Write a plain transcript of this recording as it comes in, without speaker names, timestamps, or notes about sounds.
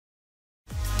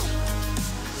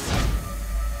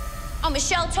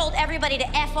Michelle told everybody to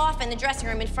F off in the dressing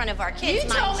room in front of our kids, You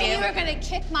told me you were gonna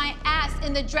kick my ass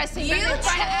in the dressing room in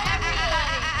front of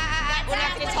everybody. We're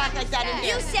not gonna talk like that in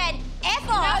here. You said F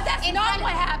off. No, that's not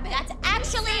what happened. That's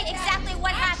actually exactly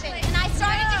what happened. And I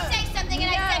started to say something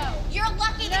and I said, you're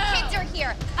lucky the kids are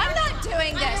here. I'm not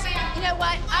doing this. You know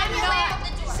what? I'm not.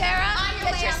 Sarah,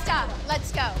 get your stuff.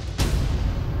 Let's go.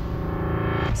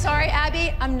 Sorry,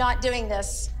 Abby, I'm not doing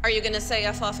this. Are you gonna say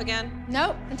F off again?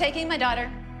 Nope, I'm taking my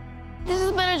daughter. This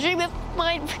has been a dream of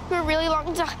mine for a really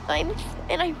long time,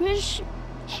 and I wish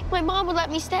my mom would let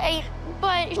me stay,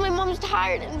 but my mom's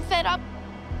tired and fed up,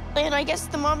 and I guess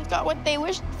the moms got what they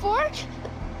wished for,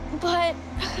 but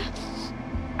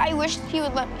I wish she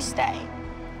would let me stay.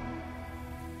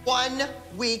 1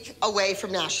 week away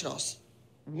from nationals.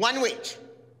 1 week.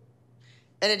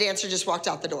 And a dancer just walked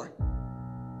out the door.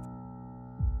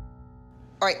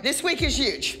 All right, this week is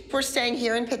huge. We're staying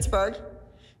here in Pittsburgh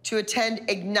to attend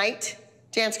Ignite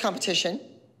dance competition,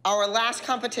 our last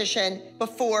competition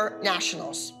before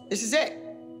nationals. This is it.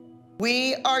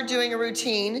 We are doing a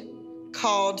routine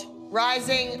called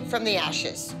Rising from the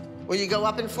Ashes. Will you go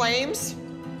up in flames?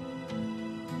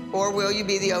 Or will you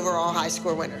be the overall high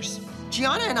score winners?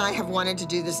 Gianna and I have wanted to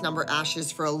do this number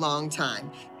Ashes for a long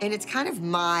time, and it's kind of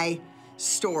my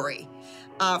story.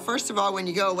 First of all, when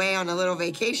you go away on a little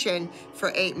vacation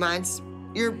for 8 months,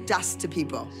 you're dust to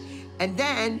people. And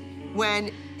then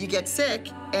when you get sick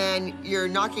and you're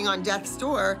knocking on death's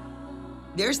door,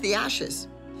 there's the ashes.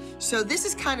 So this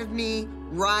is kind of me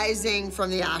rising from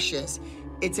the ashes.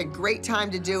 It's a great time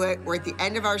to do it. We're at the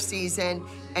end of our season,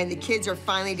 and the kids are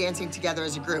finally dancing together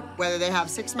as a group, whether they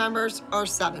have 6 members or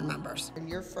 7 members. And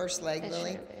your first leg,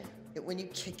 Lily, when you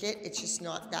kick it, it's just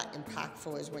not that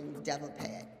impactful as when you devil pay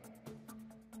it.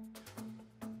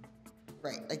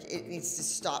 Right, like it needs to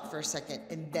stop for a second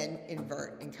and then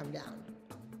invert and come down.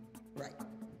 Right.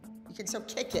 You can still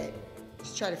kick it,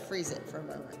 just try to freeze it for a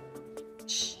moment.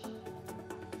 Shh.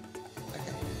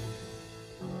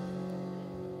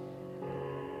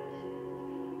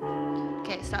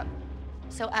 Okay, stop.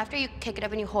 So after you kick it up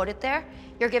and you hold it there,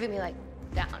 you're giving me like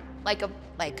down, like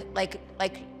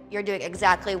you're doing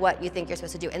exactly what you think you're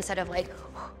supposed to do instead of like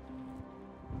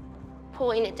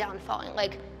pulling it down, falling.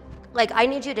 Like I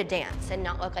need you to dance and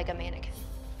not look like a mannequin.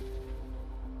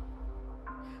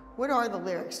 What are the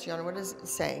lyrics, Gianna? What does it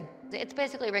say? It's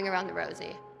basically Ring Around the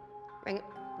Rosie.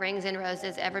 Rings and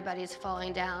roses, everybody's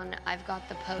falling down. I've got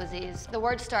the posies. The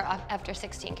words start off after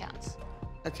 16 counts.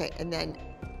 Okay, and then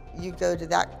you go to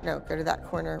that, no, go to that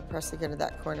corner, Presley, go to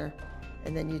that corner,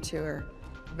 and then you two are,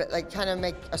 but like kind of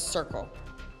make a circle.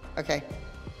 Okay,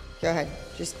 go ahead.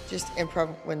 Just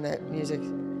improv when the music,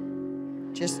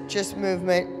 just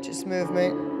movement, just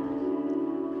movement.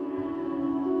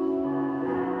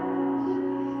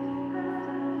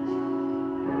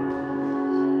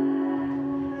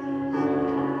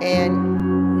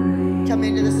 And come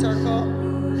into the circle.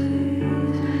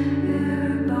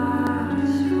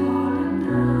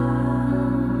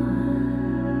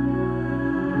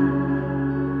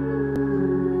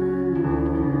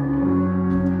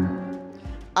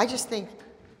 I just think,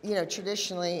 you know,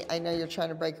 traditionally, I know you're trying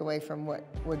to break away from what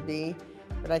would be,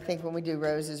 but I think when we do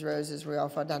roses, roses, we all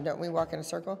fall down. Don't we walk in a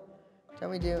circle?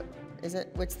 Don't we do,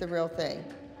 what's the real thing?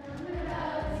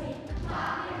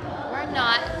 We're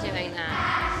not doing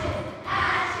that.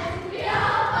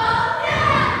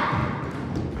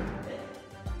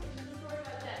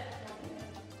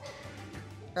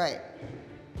 Right.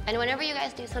 And whenever you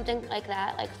guys do something like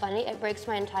that, like funny, it breaks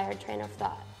my entire train of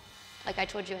thought. Like I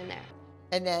told you in there.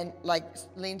 And then, like,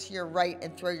 lean to your right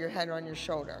and throw your head on your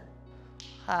shoulder.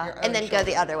 And then go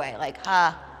the other way, like,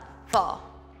 fall.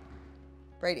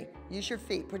 Brady, use your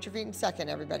feet. Put your feet in second,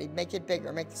 everybody. Make it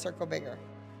bigger. Make the circle bigger.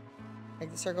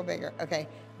 Make the circle bigger. Okay,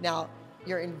 now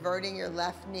you're inverting your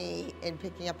left knee and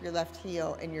picking up your left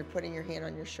heel, and you're putting your hand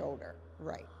on your shoulder.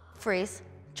 Right. Freeze.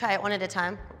 Try it one at a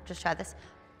time. Just try this.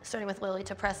 Starting with Lily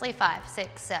to Presley. 5,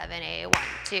 6, 7, 8. 1,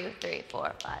 2, 3,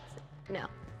 4, 5, 6. No.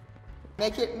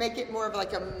 Make it more of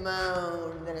like a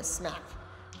moan than a smack.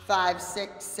 5,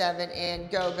 6, 7,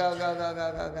 and go, go, go, go,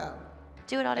 go, go, go.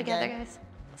 Do it all together, guys.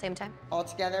 Same time. All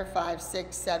together, 5,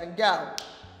 6, 7, go.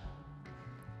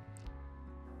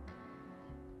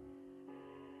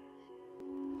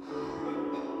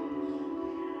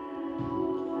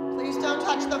 Please don't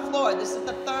touch the floor. This is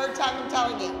the 3rd time I'm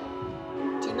telling you.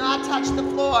 Do not touch the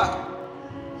floor.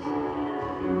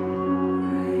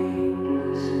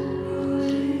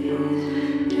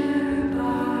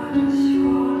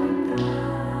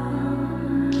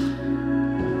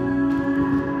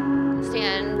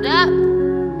 Stand up.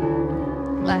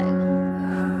 Leg.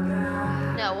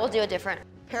 No, we'll do it different.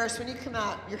 Harris, when you come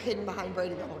out, you're hidden behind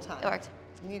Brady the whole time. It worked.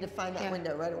 You need to find that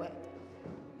window right away.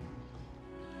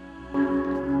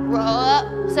 Roll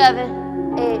up,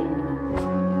 7,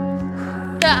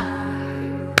 8. Down.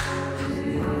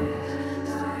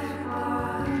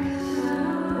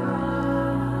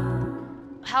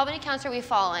 How many counts are we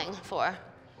falling for?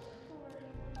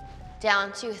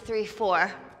 Down, 2, 3,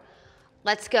 4.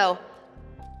 Let's go.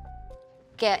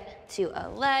 Get to a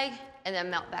leg and then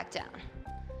melt back down.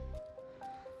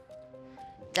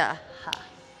 Duh, ha.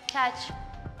 Catch.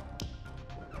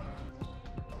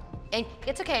 And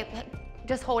it's okay,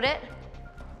 just hold it.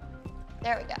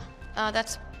 There we go.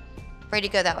 That's Brady,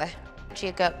 go that way.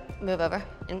 Actually, go, move over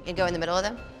and go in the middle of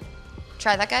them.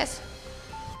 Try that, guys.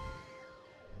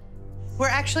 We're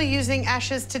actually using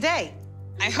ashes today.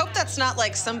 I hope that's not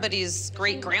like somebody's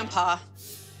great-grandpa.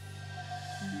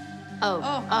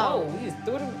 Oh, you just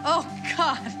threw it in. Oh,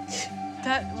 God.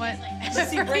 That went.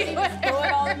 See Brady throw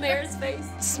it all in Mayor's face.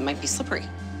 This might be slippery.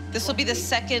 This will be the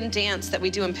second dance that we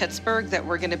do in Pittsburgh that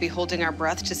we're gonna be holding our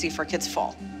breath to see if our kids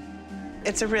fall.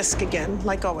 It's a risk again,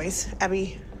 like always.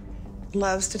 Abby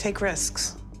loves to take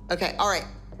risks. Okay, all right.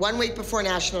 1 week before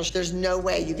Nationals, there's no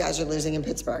way you guys are losing in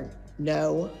Pittsburgh.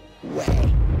 No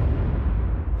way.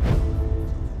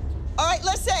 All right,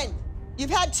 listen. You've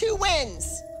had 2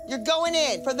 wins. You're going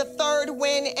in for the 3rd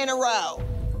win in a row.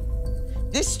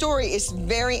 This story is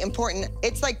very important.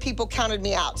 It's like people counted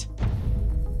me out.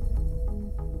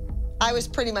 I was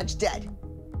pretty much dead.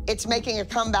 It's making a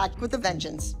comeback with a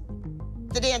vengeance.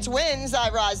 If the dance wins, I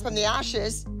rise from the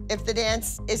ashes. If the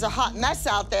dance is a hot mess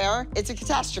out there, it's a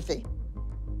catastrophe.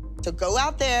 So go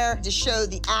out there to show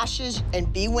the ashes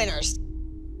and be winners.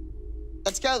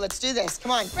 Let's go, let's do this,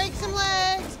 come on. Break some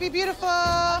legs, be beautiful.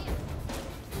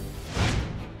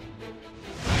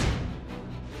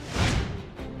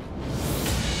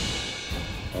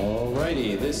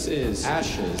 Alrighty, this is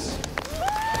ashes.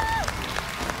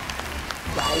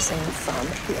 Rising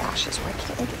from the ashes, why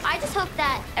can't we? I just hope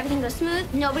that everything goes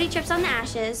smooth, nobody trips on the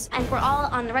ashes, and we're all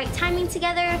on the right timing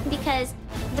together because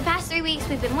the past 3 weeks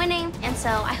we've been winning, and so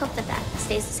I hope that that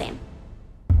stays the same.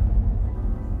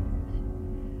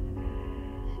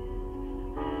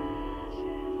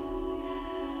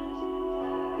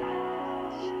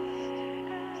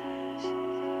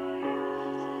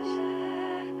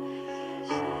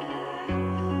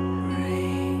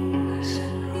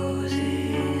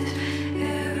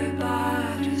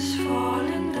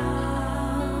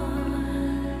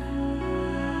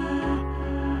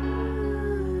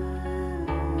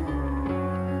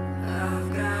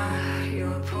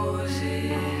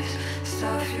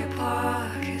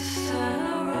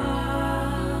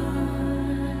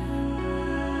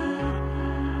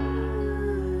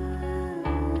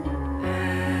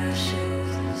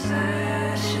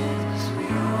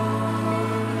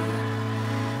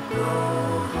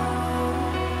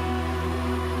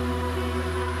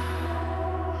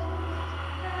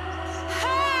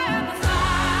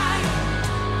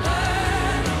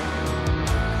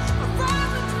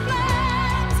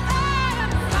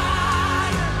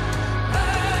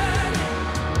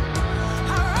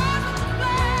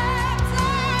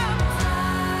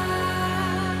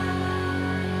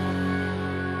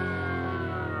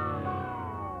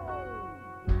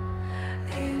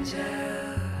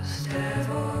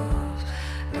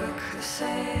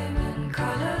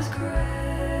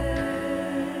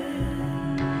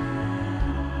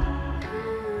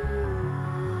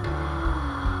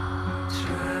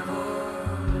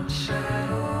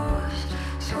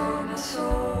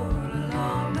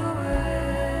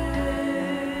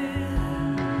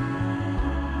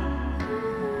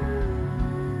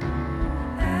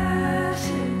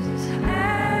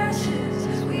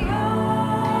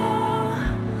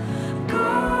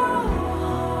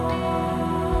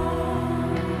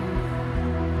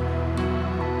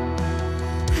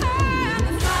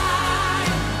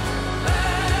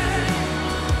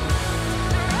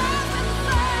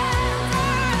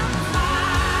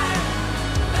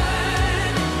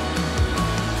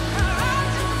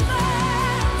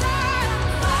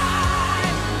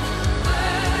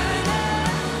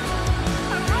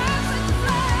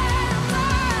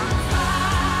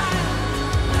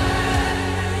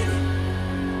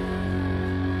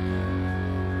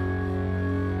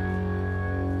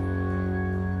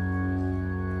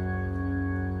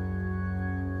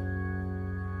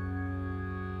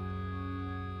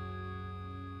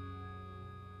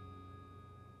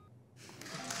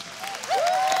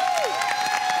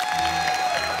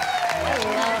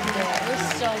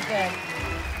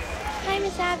 Hi,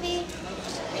 Miss Abby.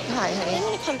 Hi, honey. I'm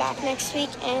gonna come back next week,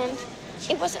 and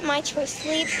it wasn't my choice to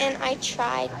leave, and I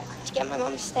tried to get my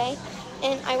mom to stay.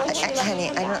 And I went to Honey,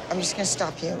 I'm just gonna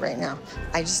stop you right now.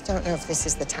 I just don't know if this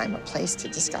is the time or place to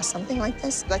discuss something like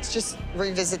this. Let's just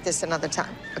revisit this another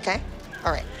time, okay?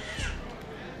 All right.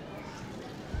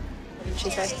 She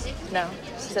said no.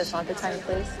 She said it's not the time,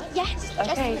 please. Yes.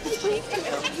 Okay.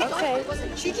 Okay.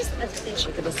 She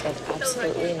could have said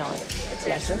absolutely not.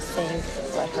 Let her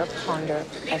think. Let her ponder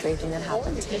everything that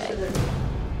happened today.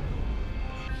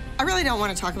 I really don't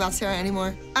want to talk about Sarah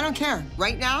anymore. I don't care.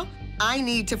 Right now, I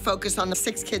need to focus on the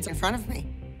 6 kids in front of me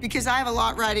because I have a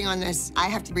lot riding on this. I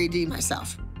have to redeem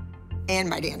myself and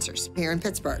my dancers here in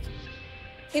Pittsburgh.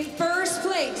 In first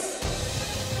place,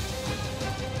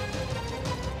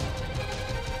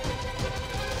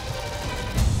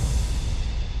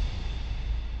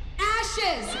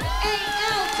 Ashes,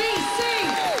 ALTC.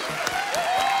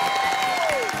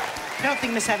 I don't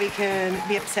think Miss Evie can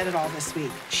be upset at all this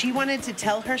week. She wanted to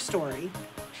tell her story,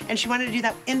 and she wanted to do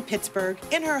that in Pittsburgh,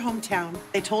 in her hometown.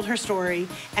 They told her story,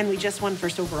 and we just won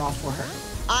first overall for her.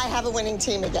 I have a winning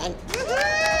team again.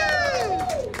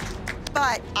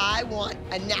 But I want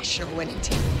a national winning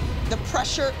team. The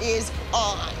pressure is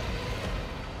on.